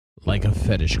Like a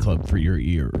fetish club for your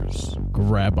ears.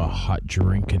 Grab a hot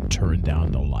drink and turn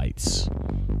down the lights.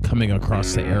 Coming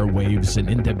across the airwaves and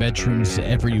into bedrooms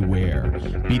everywhere,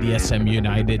 BDSM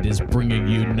United is bringing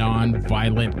you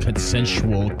non-violent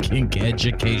consensual kink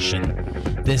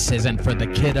education. This isn't for the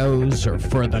kiddos or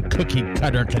for the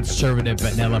cookie-cutter conservative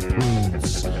vanilla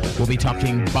prudes. We'll be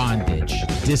talking bondage,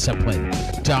 discipline,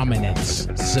 dominance,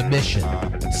 submission,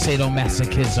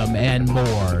 sadomasochism, and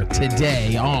more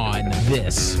today on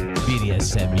this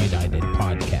BDSM United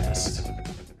podcast.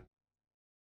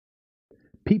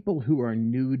 People who are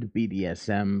new to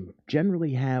BDSM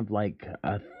generally have like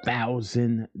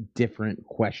 1,000 different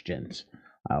questions.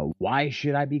 Why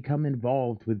should I become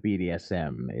involved with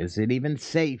BDSM? Is it even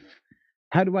safe?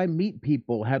 How do I meet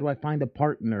people? How do I find a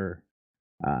partner?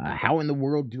 How in the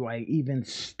world do I even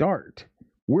start?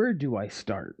 Where do I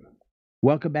start?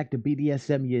 Welcome back to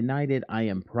BDSM United. I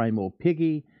am Primal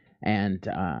Piggy, and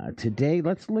today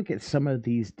let's look at some of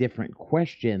these different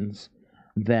questions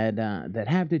that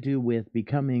have to do with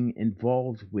becoming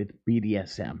involved with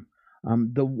BDSM.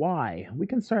 The why. We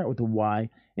can start with the why.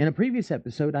 In a previous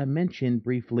episode, I mentioned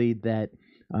briefly that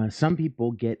some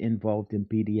people get involved in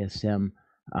BDSM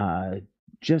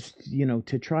just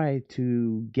to try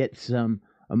to get some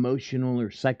emotional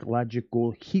or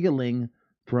psychological healing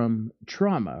from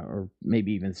trauma, or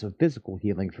maybe even some physical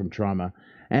healing from trauma.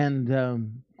 And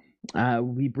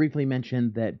we briefly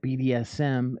mentioned that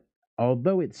BDSM,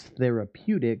 although it's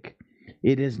therapeutic,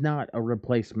 it is not a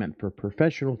replacement for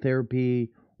professional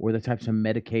therapy or the types of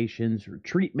medications or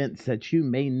treatments that you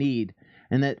may need,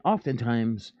 and that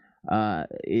oftentimes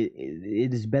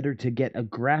it is better to get a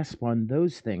grasp on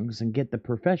those things and get the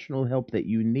professional help that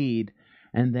you need,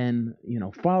 and then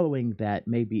following that,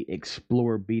 maybe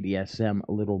explore BDSM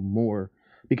a little more,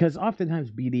 because oftentimes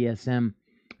BDSM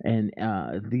and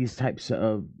these types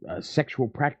of sexual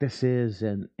practices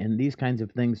and these kinds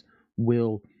of things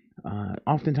will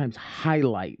oftentimes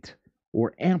highlight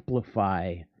or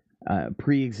amplify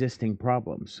pre-existing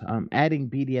problems. Adding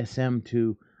BDSM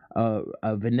to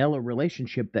a vanilla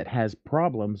relationship that has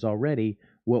problems already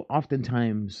will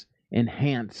oftentimes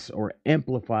enhance or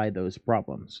amplify those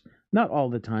problems. Not all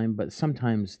the time, but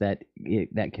sometimes that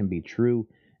can be true.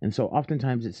 And so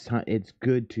oftentimes it's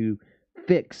good to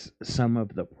fix some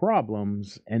of the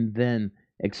problems and then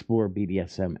explore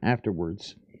BDSM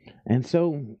afterwards. And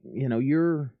so,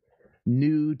 you're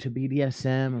new to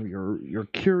BDSM, or you're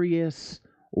curious,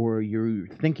 or you're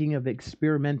thinking of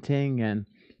experimenting, and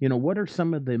what are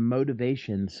some of the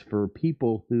motivations for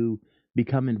people who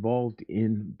become involved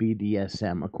in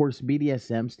BDSM? Of course,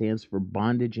 BDSM stands for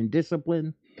bondage and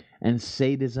discipline, and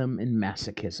sadism and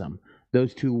masochism.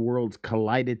 Those two worlds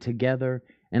collided together,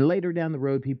 and later down the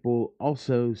road, people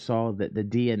also saw that the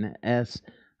DNS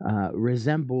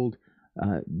resembled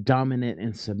dominant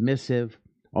and submissive,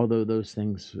 although those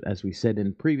things, as we said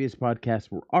in previous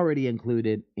podcasts, were already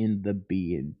included in the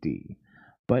B and D.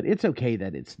 But it's okay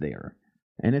that it's there.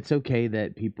 And it's okay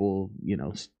that people,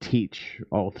 teach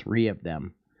all three of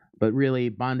them. But really,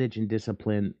 bondage and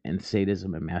discipline and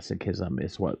sadism and masochism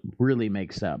is what really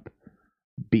makes up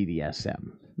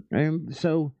BDSM. And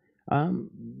so,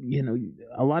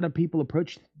 a lot of people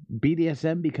approach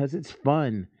BDSM because it's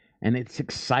fun and it's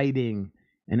exciting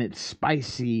and it's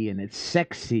spicy and it's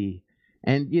sexy.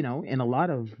 And, in a lot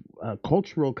of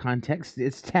cultural contexts,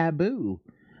 it's taboo.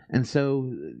 And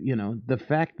so, the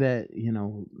fact that,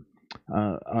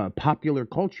 popular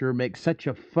culture makes such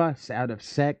a fuss out of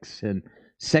sex and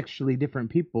sexually different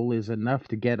people is enough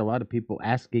to get a lot of people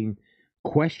asking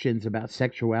questions about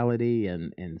sexuality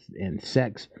and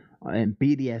sex and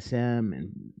BDSM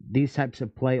and these types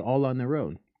of play all on their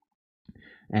own.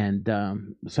 And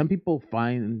some people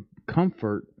find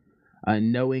comfort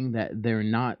knowing that they're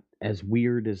not as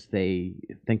weird as they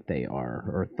think they are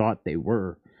or thought they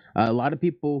were. A lot of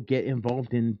people get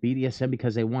involved in BDSM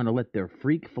because they want to let their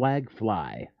freak flag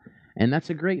fly. And that's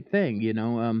a great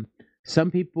thing,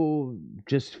 some people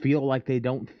just feel like they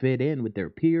don't fit in with their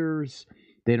peers.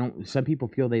 Some people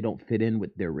feel they don't fit in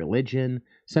with their religion.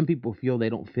 Some people feel they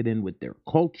don't fit in with their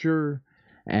culture.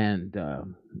 And,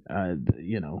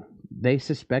 they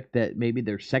suspect that maybe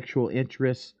their sexual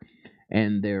interests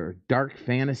and their dark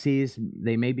fantasies,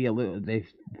 they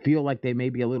feel like they may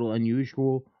be a little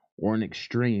unusual or an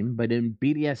extreme. But in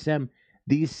BDSM,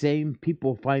 these same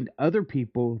people find other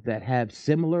people that have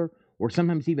similar or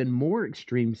sometimes even more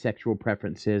extreme sexual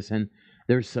preferences, and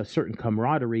there's a certain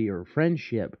camaraderie or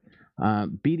friendship.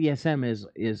 BDSM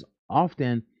is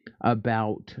often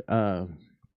about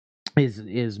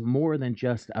is more than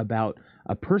just about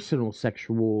a personal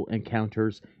sexual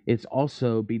encounters.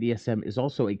 BDSM is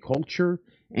also a culture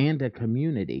and a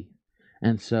community.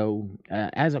 And so,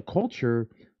 as a culture,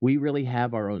 we really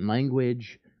have our own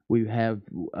language. We have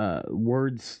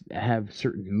words have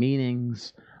certain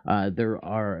meanings.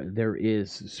 There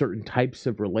is certain types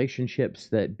of relationships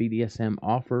that BDSM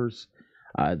offers.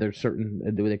 There's certain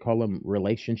they call them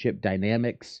relationship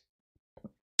dynamics,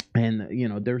 and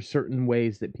there's certain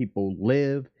ways that people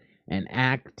live and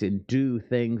act and do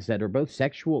things that are both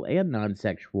sexual and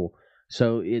non-sexual.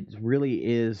 So it really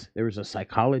is, there's a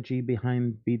psychology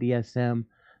behind BDSM.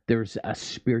 There's a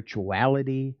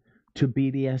spirituality to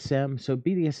BDSM. So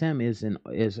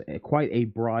BDSM quite a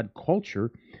broad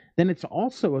culture. Then it's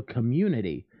also a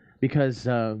community, because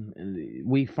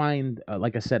we find,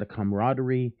 like I said, a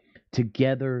camaraderie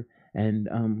together. And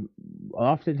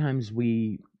oftentimes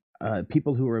we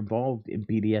people who are involved in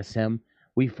BDSM,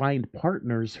 we find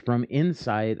partners from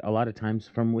inside, a lot of times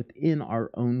from within our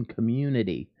own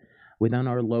community, within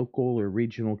our local or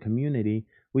regional community.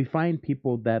 We find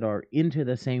people that are into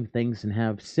the same things and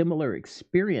have similar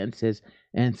experiences,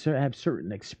 and so have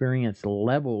certain experience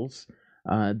levels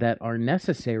that are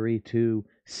necessary to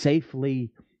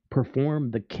safely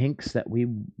perform the kinks that we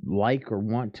like or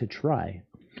want to try.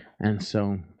 And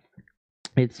so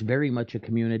it's very much a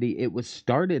community. It was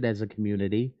started as a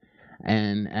community,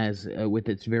 and as with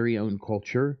its very own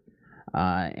culture,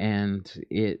 and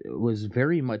it was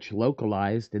very much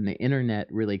localized. And the internet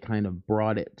really kind of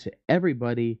brought it to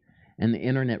everybody, and the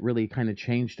internet really kind of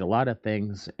changed a lot of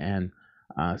things, and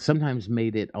sometimes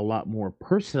made it a lot more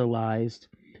personalized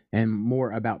and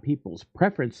more about people's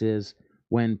preferences,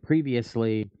 when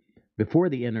previously, before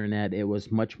the internet, it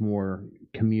was much more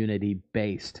community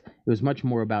based. It was much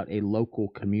more about a local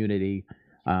community,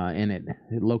 and a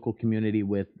local community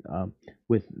with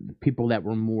people that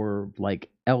were more like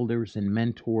elders and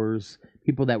mentors,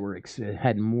 people that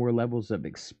had more levels of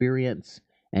experience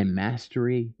and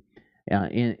mastery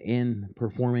in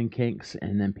performing kinks,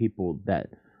 and then people that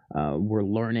were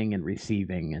learning and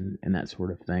receiving, and that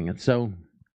sort of thing. And so,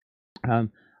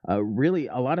 um, really,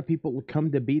 a lot of people would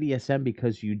come to BDSM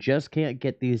because you just can't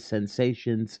get these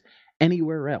sensations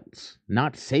anywhere else,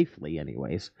 not safely,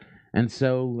 anyways. And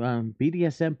so,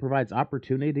 BDSM provides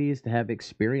opportunities to have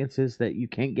experiences that you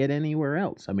can't get anywhere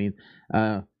else. I mean,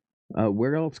 uh,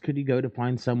 where else could you go to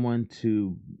find someone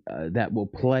to that will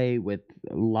play with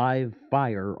live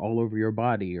fire all over your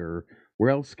body, or where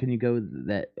else can you go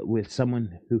that with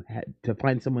someone who had to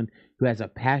find someone who has a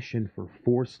passion for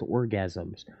forced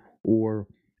orgasms, or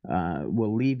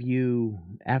will leave you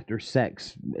after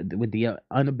sex with the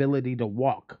inability to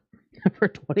walk for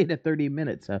 20 to 30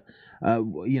 minutes?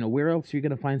 Where else are you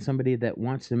going to find somebody that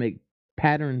wants to make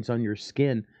patterns on your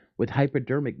skin with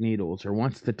hypodermic needles, or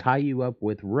wants to tie you up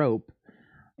with rope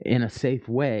in a safe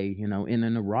way, in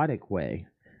an erotic way?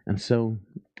 And so,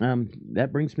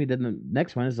 that brings me to the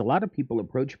next one: is a lot of people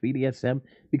approach BDSM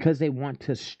because they want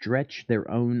to stretch their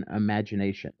own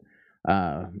imagination.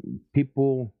 Uh,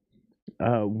 People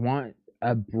want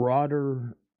a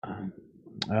broader,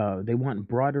 they want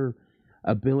broader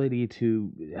ability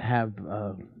to have,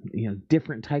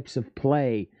 different types of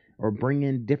play, or bring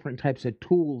in different types of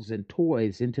tools and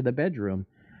toys into the bedroom.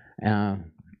 Uh,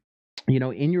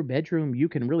 in your bedroom, you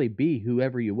can really be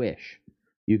whoever you wish.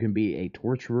 You can be a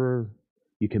torturer,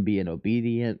 you can be an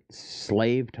obedient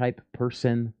slave type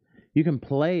person, you can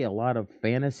play a lot of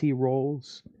fantasy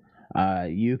roles,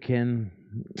 you can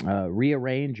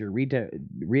rearrange or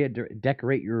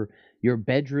redecorate your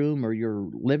bedroom or your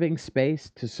living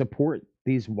space to support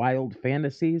these wild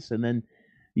fantasies, and then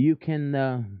you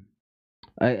can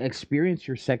experience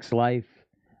your sex life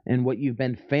and what you've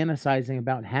been fantasizing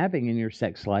about having in your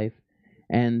sex life.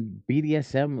 And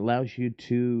BDSM allows you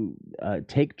to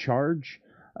take charge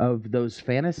of those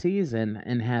fantasies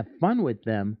and have fun with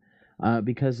them,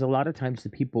 because a lot of times the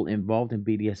people involved in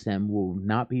BDSM will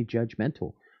not be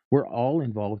judgmental. We're all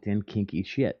involved in kinky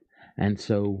shit. And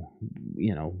so,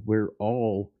 we're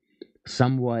all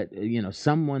somewhat,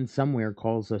 someone somewhere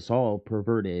calls us all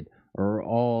perverted, or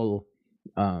all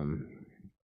um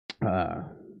uh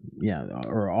yeah,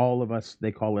 or all of us,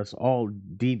 they call us all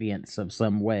deviants of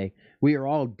some way. We are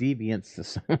all deviants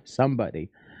to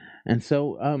somebody. And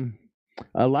so,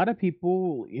 a lot of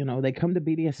people, they come to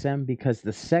BDSM because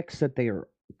the sex that they are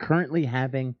currently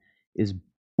having is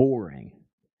boring.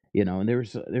 And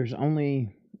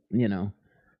you know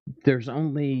there's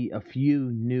only a few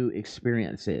new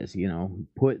experiences.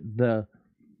 Put the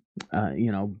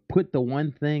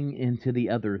one thing into the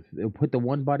other, put the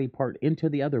one body part into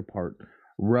the other part,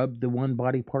 rub the one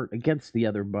body part against the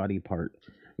other body part,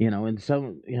 and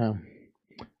so,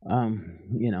 um,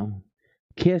 you know,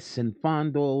 kiss and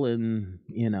fondle, and,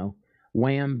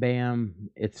 wham bam,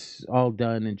 it's all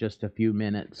done in just a few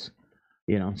minutes.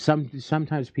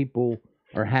 Sometimes people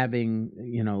are having,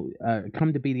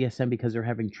 come to BDSM because they're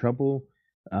having trouble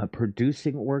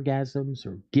producing orgasms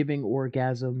or giving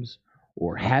orgasms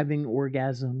or having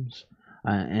orgasms.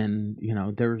 And,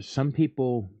 there's some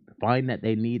people find that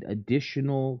they need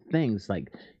additional things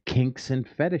like kinks and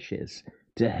fetishes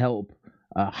to help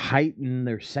heighten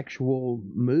their sexual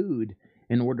mood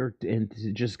in order to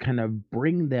just kind of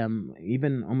bring them,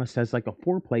 even almost as like a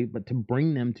foreplay, but to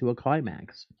bring them to a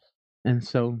climax. And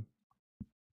so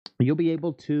you'll be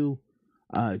able to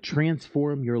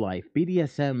transform your life.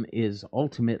 BDSM is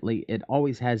ultimately, it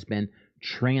always has been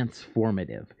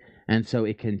transformative. And so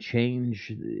it can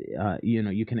change,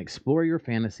 you can explore your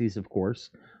fantasies, of course,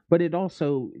 but it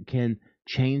also can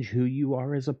change who you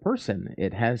are as a person.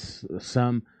 It has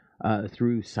some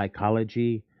through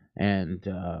psychology and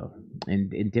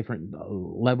in different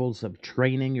levels of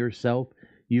training yourself.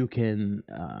 You can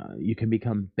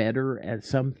become better at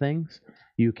some things.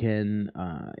 You can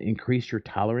increase your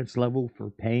tolerance level for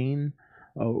pain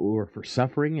or for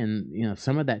suffering, and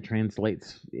some of that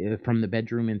translates from the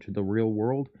bedroom into the real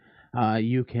world. Uh,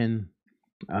 you can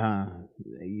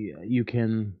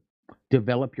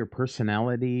develop your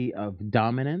personality of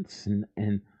dominance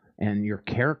and your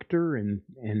character and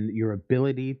your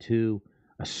ability to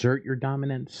assert your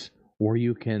dominance, or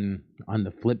you can, on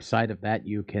the flip side of that,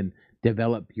 you can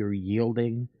develop your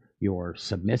yielding, your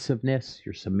submissiveness,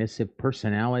 your submissive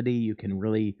personality. You can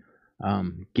really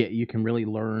you can really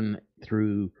learn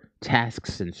through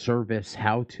tasks and service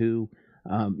how to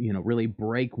really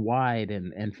break wide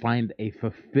and find a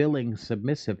fulfilling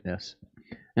submissiveness.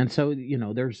 And so,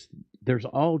 there's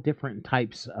all different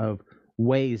types of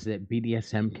ways that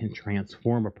BDSM can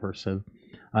transform a person.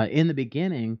 In the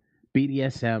beginning,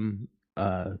 BDSM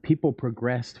people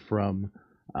progressed from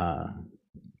uh,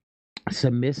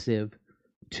 submissive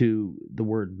to the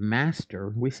word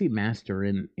master. We see master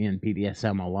in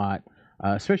BDSM a lot,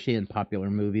 especially in popular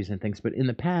movies and things. But in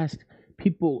the past,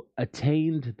 people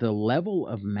attained the level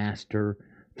of master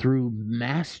through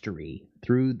mastery,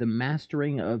 through the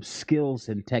mastering of skills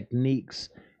and techniques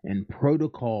and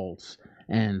protocols,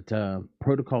 and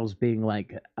protocols being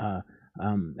like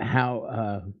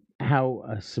how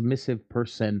a submissive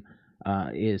person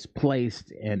is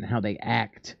placed and how they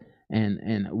act,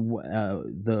 and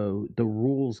the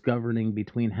rules governing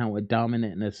between how a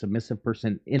dominant and a submissive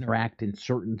person interact in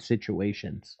certain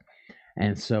situations.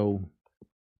 And so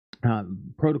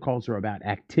protocols are about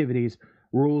activities,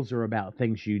 rules are about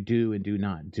things you do and do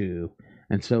not do.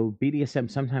 And so BDSM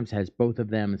sometimes has both of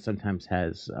them and sometimes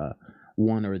has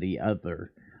one or the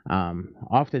other.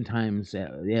 Oftentimes,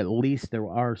 at least there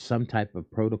are some type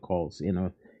of protocols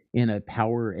in a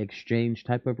power exchange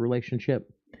type of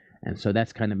relationship. And so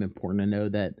that's kind of important to know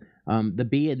that the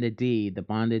B and the D, the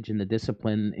bondage and the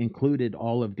discipline, included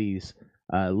all of these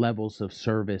levels of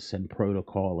service and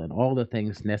protocol and all the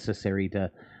things necessary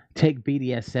to take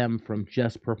BDSM from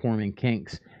just performing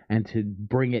kinks and to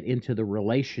bring it into the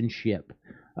relationship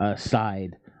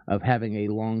side of having a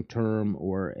long term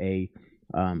or an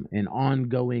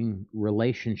ongoing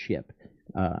relationship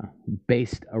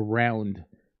based around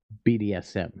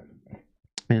BDSM.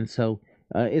 And so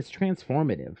it's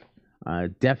transformative,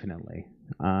 definitely.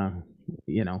 Uh,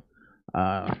 you know,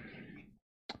 uh,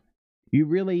 you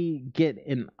really get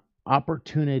an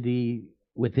opportunity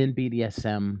within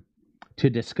BDSM to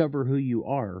discover who you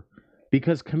are,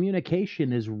 because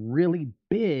communication is really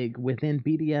big within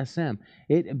BDSM.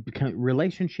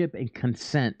 Relationship and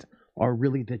consent are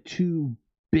really the two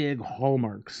big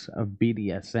hallmarks of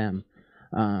BDSM.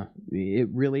 It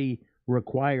really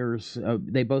requires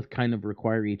they both kind of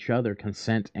require each other,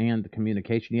 consent and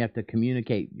communication. You have to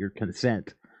communicate your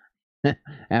consent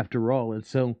after all. And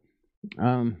so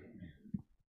um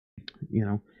you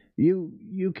know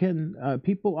you can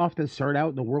people often start out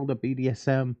in the world of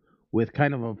BDSM with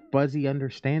kind of a fuzzy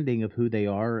understanding of who they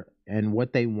are and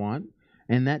what they want,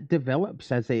 and that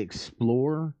develops as they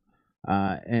explore,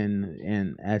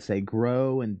 and as they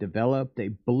grow and develop, they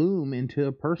bloom into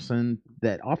a person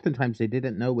that oftentimes they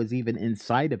didn't know was even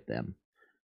inside of them.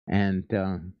 And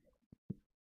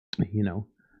you know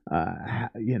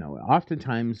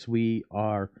oftentimes we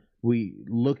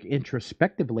look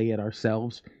introspectively at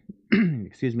ourselves,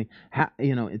 excuse me, how,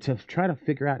 to try to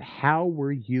figure out how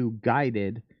were you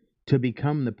guided to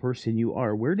become the person you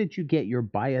are. Where did you get your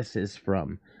biases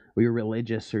from, or your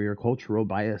religious or your cultural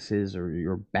biases or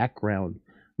your background?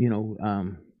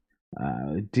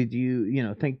 Did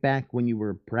you think back when you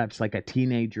were perhaps like a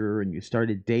teenager and you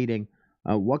started dating?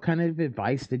 What kind of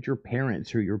advice did your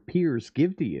parents or your peers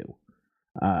give to you?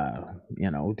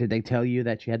 Did they tell you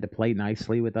that you had to play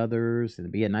nicely with others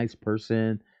and be a nice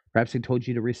person, Perhaps they told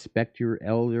you to respect your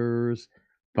elders,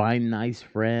 find nice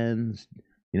friends,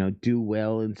 do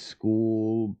well in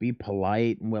school, be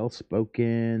polite and well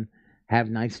spoken, have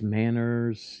nice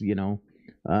manners, you're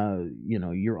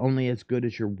only as good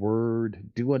as your word,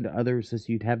 do unto others as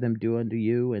you'd have them do unto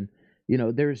you. And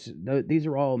these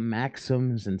are all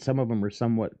maxims, and some of them are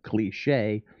somewhat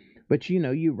cliche, but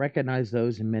you recognize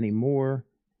those and many more.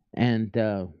 And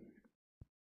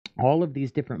all of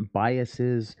these different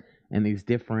biases and these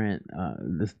different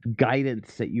this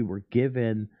guidance that you were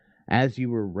given as you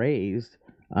were raised,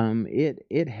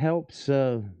 it helps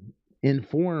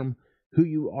inform who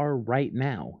you are right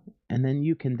now, and then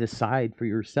you can decide for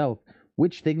yourself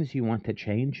which things you want to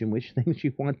change and which things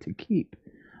you want to keep.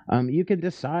 You can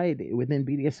decide within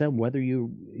BDSM whether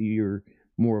you're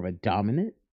more of a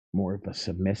dominant, more of a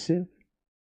submissive.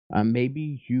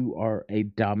 Maybe you are a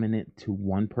dominant to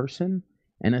one person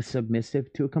and a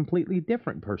submissive to a completely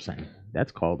different person.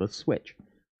 That's called a switch.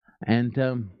 And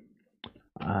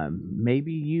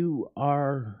maybe you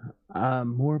are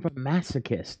more of a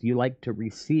masochist. You like to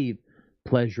receive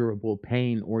pleasurable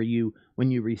pain, or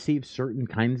when you receive certain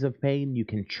kinds of pain, you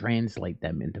can translate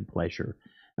them into pleasure.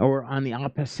 Or on the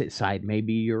opposite side,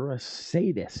 maybe you're a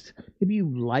sadist. Maybe you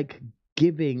like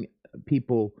giving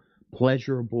people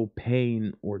pleasurable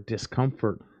pain or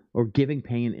discomfort, or giving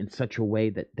pain in such a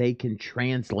way that they can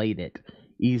translate it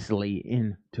easily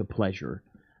into pleasure.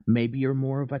 Maybe you're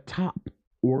more of a top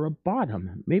or a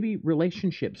bottom. Maybe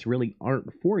relationships really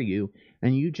aren't for you,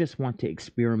 and you just want to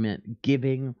experiment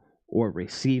giving or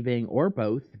receiving, or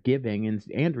both giving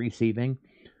and receiving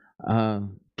uh,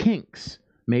 kinks.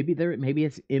 Maybe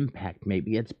it's impact,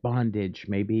 maybe it's bondage,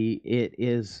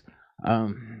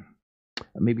 um,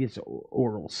 maybe it's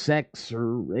oral sex,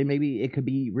 or maybe it could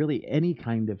be really any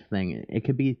kind of thing. It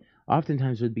could be,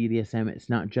 oftentimes with BDSM, it's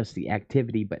not just the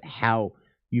activity, but how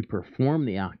you perform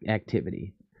the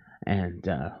activity. And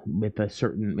with a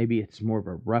certain, maybe it's more of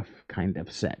a rough kind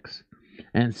of sex.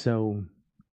 And so,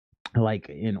 like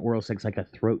in oral sex, like a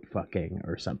throat fucking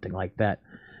or something like that.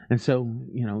 And so,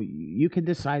 you can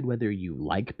decide whether you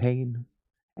like pain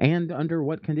and under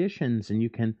what conditions, and you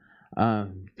can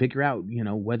figure out,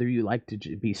 whether you like to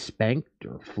be spanked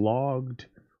or flogged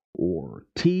or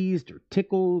teased or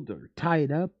tickled or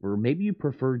tied up, or maybe you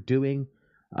prefer doing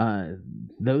uh,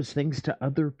 those things to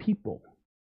other people.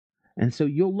 And so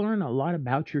you'll learn a lot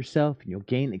about yourself, and you'll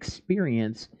gain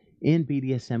experience in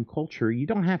BDSM culture. You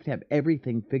don't have to have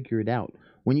everything figured out.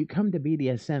 When you come to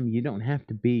BDSM, you don't have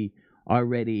to be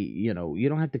already, you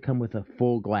don't have to come with a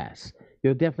full glass.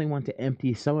 You'll definitely want to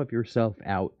empty some of yourself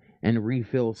out and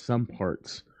refill some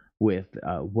parts with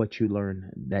what you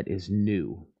learn that is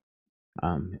new.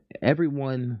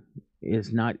 Everyone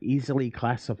is not easily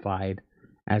classified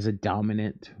as a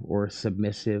dominant or a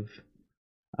submissive.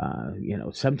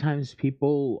 Sometimes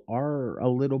people are a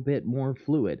little bit more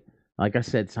fluid. Like I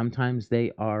said, sometimes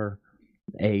they are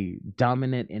a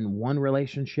dominant in one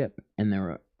relationship and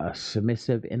they're a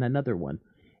submissive in another one.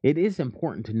 It is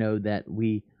important to know that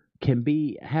we can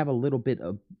have a little bit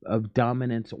of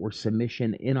dominance or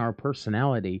submission in our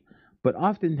personality, but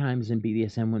oftentimes in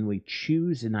BDSM, when we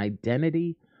choose an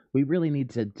identity, we really need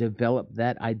to develop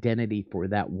that identity for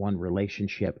that one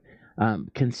relationship.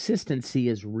 Consistency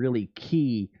is really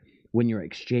key when you're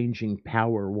exchanging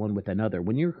power one with another.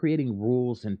 When you're creating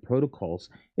rules and protocols,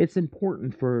 it's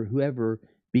important for whoever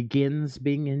begins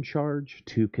being in charge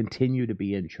to continue to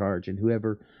be in charge, and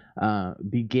whoever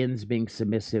begins being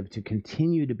submissive to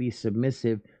continue to be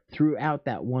submissive throughout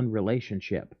that one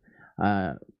relationship.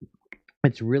 Uh,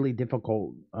 it's really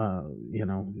difficult,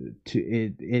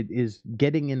 it is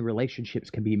getting in relationships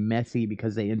can be messy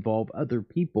because they involve other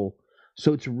people.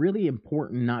 So it's really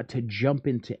important not to jump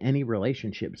into any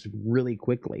relationships really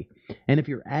quickly. And if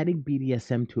you're adding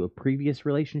BDSM to a previous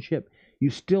relationship, you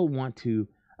still want to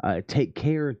take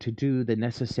care to do the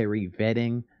necessary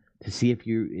vetting to see if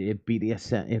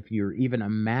you're even a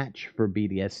match for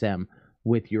BDSM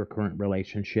with your current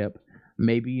relationship.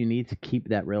 Maybe you need to keep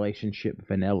that relationship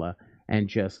vanilla, and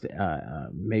just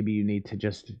maybe you need to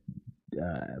just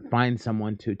find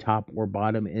someone to top or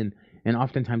bottom in, and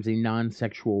oftentimes a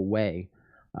non-sexual way,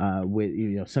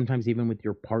 with sometimes even with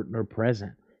your partner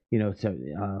present.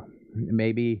 So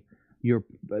maybe your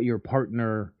your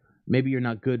partner, maybe you're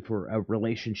not good for a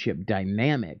relationship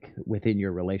dynamic within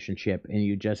your relationship, and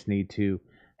you just need to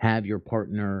have your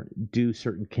partner do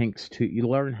certain kinks to you,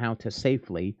 learn how to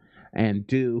safely and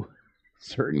do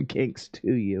certain kinks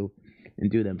to you, and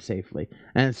do them safely.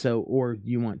 And so, or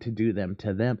you want to do them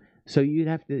to them. So you'd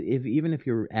have to, if even if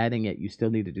you're adding it, you still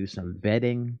need to do some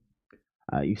vetting.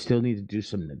 You still need to do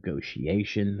some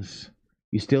negotiations.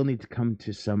 you still need to come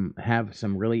to have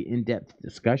some really in-depth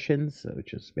discussions,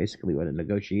 which is basically what a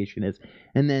negotiation is,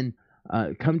 and then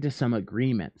come to some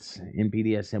agreements. In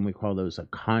BDSM, we call those a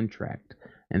contract.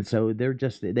 And so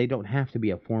they don't have to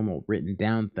be a formal written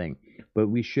down thing, but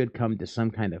we should come to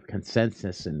some kind of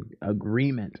consensus and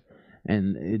agreement.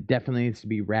 And it definitely needs to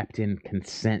be wrapped in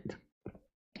consent.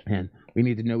 And we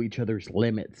need to know each other's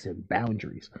limits and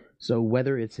boundaries. So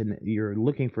whether you're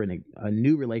looking for a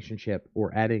new relationship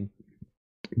or adding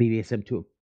BDSM to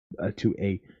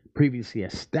a previously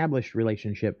established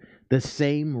relationship, the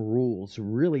same rules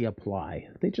really apply.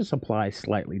 They just apply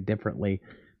slightly differently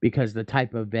because the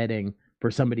type of vetting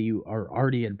for somebody you are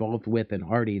already involved with and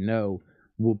already know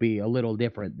will be a little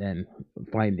different than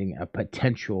finding a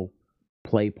potential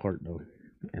play partner.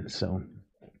 And so,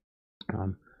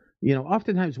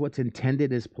 oftentimes what's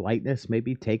intended as politeness may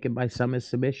be taken by some as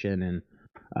submission, and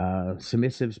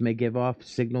submissives may give off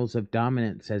signals of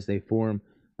dominance as they form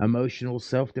emotional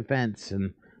self-defense.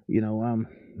 And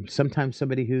sometimes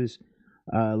somebody who's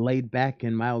laid back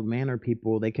and mild mannered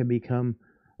people, they can become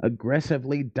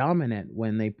aggressively dominant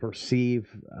when they perceive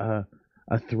a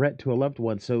threat to a loved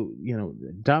one. So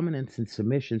dominance and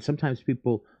submission. Sometimes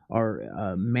people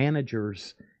are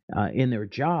managers in their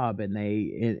job, and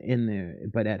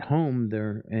but at home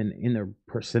they're in their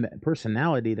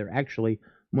personality they're actually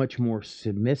much more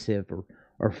submissive,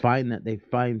 or find that they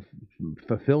find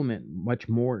fulfillment much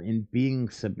more in being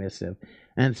submissive.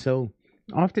 And so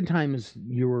oftentimes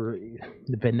your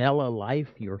vanilla life,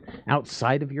 your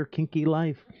outside of your kinky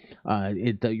life,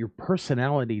 your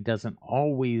personality doesn't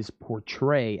always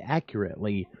portray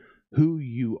accurately who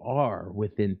you are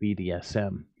within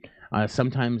BDSM.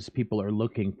 Sometimes people are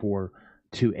looking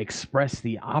to express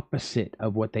the opposite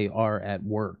of what they are at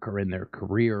work or in their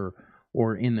career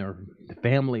or in their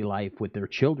family life with their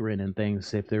children and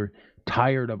things. If they're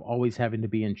tired of always having to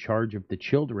be in charge of the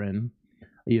children,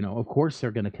 of course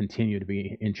they're going to continue to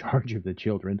be in charge of the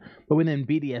children. But within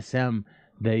BDSM,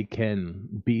 they can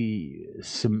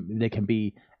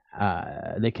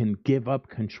give up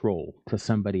control to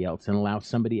somebody else and allow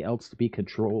somebody else to be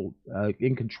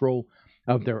in control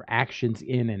of their actions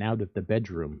in and out of the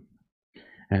bedroom.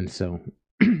 And so,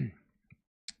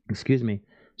 excuse me.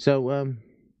 So,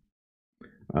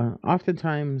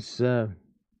 oftentimes,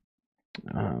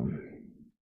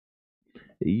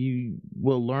 you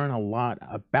will learn a lot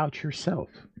about yourself.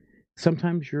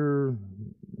 Sometimes your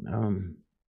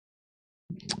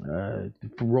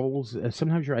roles,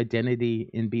 sometimes your identity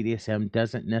in BDSM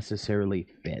doesn't necessarily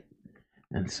fit.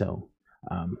 And so,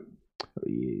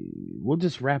 we'll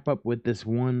just wrap up with this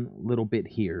one little bit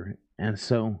here. And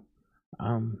so,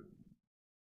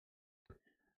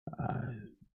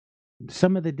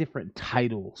 some of the different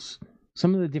titles,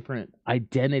 some of the different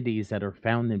identities that are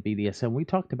found in BDSM. We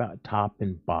talked about top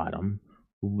and bottom.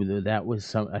 That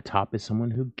was a top is someone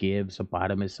who gives, a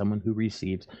bottom is someone who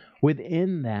receives.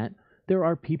 Within that, there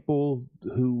are people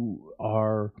who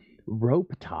are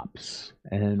rope tops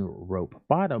and rope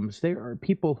bottoms. There are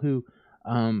people who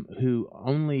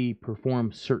only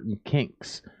perform certain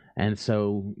kinks. And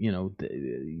so,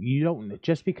 you don't,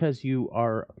 just because you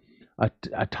are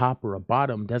a top or a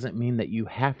bottom doesn't mean that you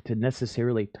have to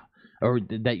necessarily, or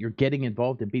that you're getting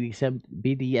involved in BDSM.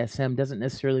 BDSM doesn't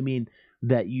necessarily mean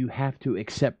that you have to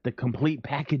accept the complete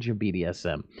package of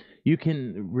BDSM. You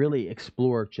can really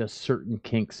explore just certain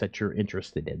kinks that you're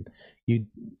interested in.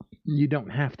 You don't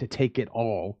have to take it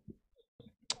all.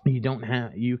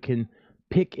 You can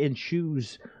pick and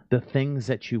choose the things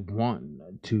that you want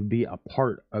to be a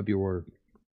part of your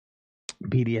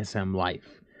BDSM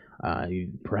life.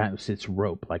 Perhaps it's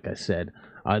rope, like I said.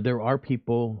 There are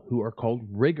people who are called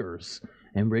riggers,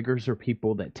 and riggers are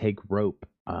people that take rope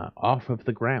off of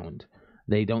the ground.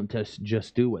 They don't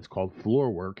just do what's called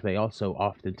floor work. They also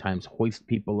oftentimes hoist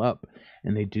people up,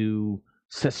 and they do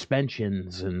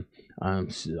suspensions, and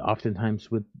oftentimes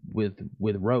with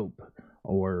rope,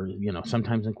 or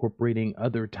sometimes incorporating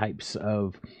other types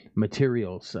of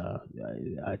materials,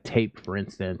 tape, for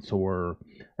instance, or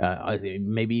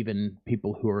maybe even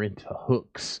people who are into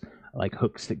hooks, like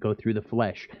hooks that go through the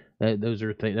flesh. Those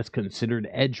are that's considered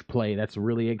edge play. That's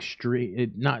really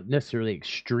extreme, not necessarily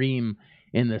extreme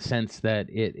in the sense that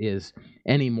it is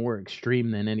any more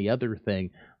extreme than any other thing,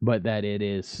 but that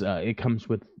it comes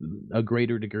with a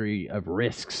greater degree of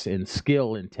risks and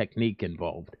skill and technique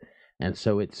involved. And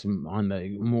so it's on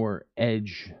the more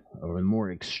edge or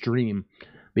more extreme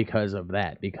because of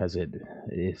that, because it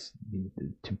is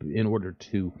in order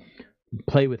to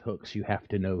play with hooks, you have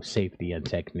to know safety and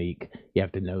technique. You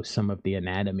have to know some of the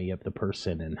anatomy of the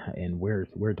person and where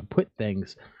to put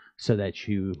things so that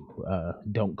you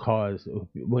don't cause,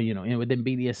 and within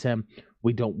BDSM,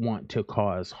 we don't want to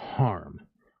cause harm.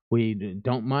 We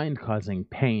don't mind causing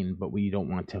pain, but we don't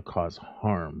want to cause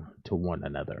harm to one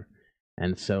another.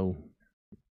 And so,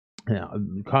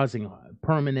 causing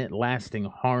permanent, lasting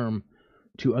harm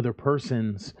to other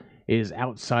persons is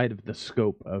outside of the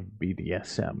scope of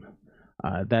BDSM.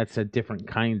 That's a different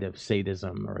kind of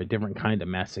sadism or a different kind of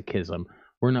masochism.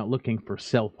 We're not looking for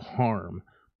self harm.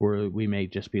 We may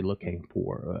just be looking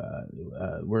for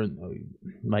we're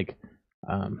like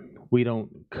we don't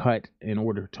cut in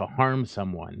order to harm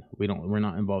someone. We're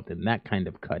not involved in that kind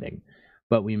of cutting,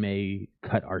 but we may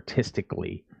cut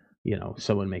artistically.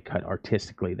 Someone may cut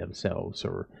artistically themselves,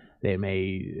 or they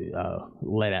may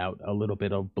let out a little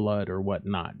bit of blood or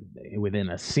whatnot within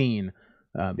a scene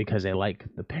because they like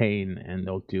the pain, and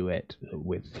they'll do it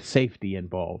with safety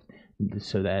involved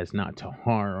so that as not to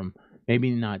harm,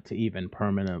 maybe not to even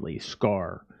permanently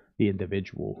scar the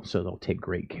individual. So they'll take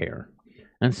great care.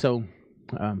 And so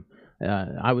um,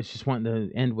 I was just wanting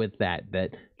to end with that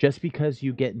just because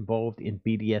you get involved in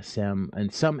BDSM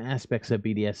and some aspects of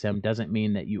BDSM doesn't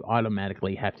mean that you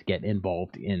automatically have to get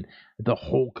involved in the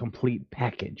whole complete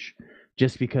package.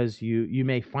 Just because you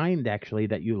may find actually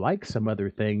that you like some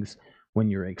other things when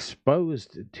you're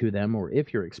exposed to them, or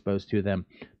if you're exposed to them,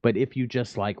 but if you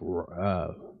just like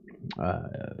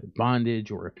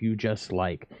bondage, or if you just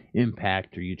like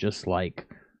impact, or you just like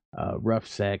rough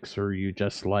sex, or you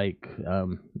just like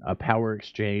a power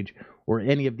exchange, or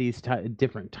any of these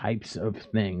different types of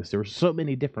things. There's so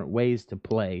many different ways to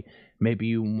play. Maybe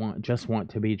you just want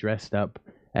to be dressed up.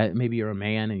 Maybe you're a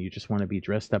man and you just want to be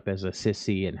dressed up as a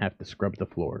sissy and have to scrub the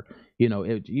floor.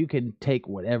 You can take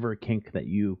whatever kink that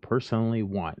you personally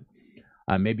want.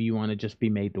 Maybe you want to just be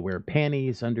made to wear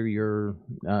panties under your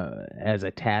as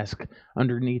a task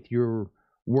underneath your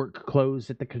work clothes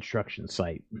at the construction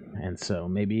site. And so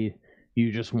maybe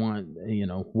you just want,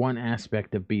 one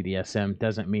aspect of BDSM.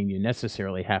 Doesn't mean you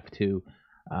necessarily have to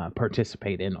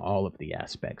participate in all of the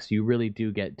aspects. You really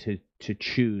do get to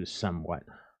choose somewhat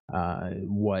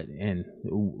what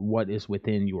is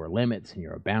within your limits and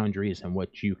your boundaries and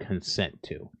what you consent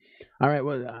to. All right.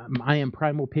 Well, I am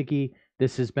Primal Piggy.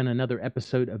 This has been another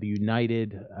episode of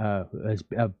BDSM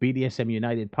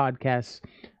United podcasts.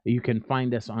 You can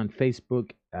find us on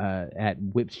Facebook at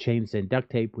Whips, Chains, and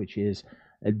Duct Tape, which is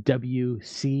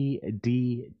WCDT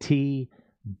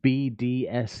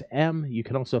BDSM. You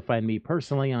can also find me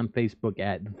personally on Facebook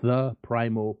at The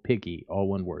Primal Piggy, all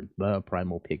one word, The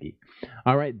Primal Piggy.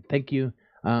 All right, thank you.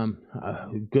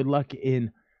 Good luck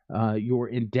in your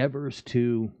endeavors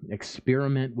to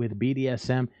experiment with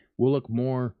BDSM. We'll look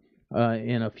more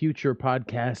in a future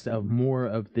podcast of more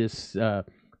of this,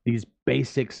 these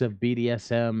basics of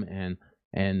BDSM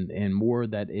and more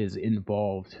that is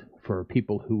involved for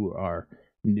people who are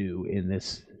new in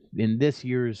this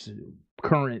year's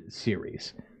current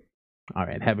series. All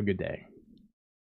right, have a good day.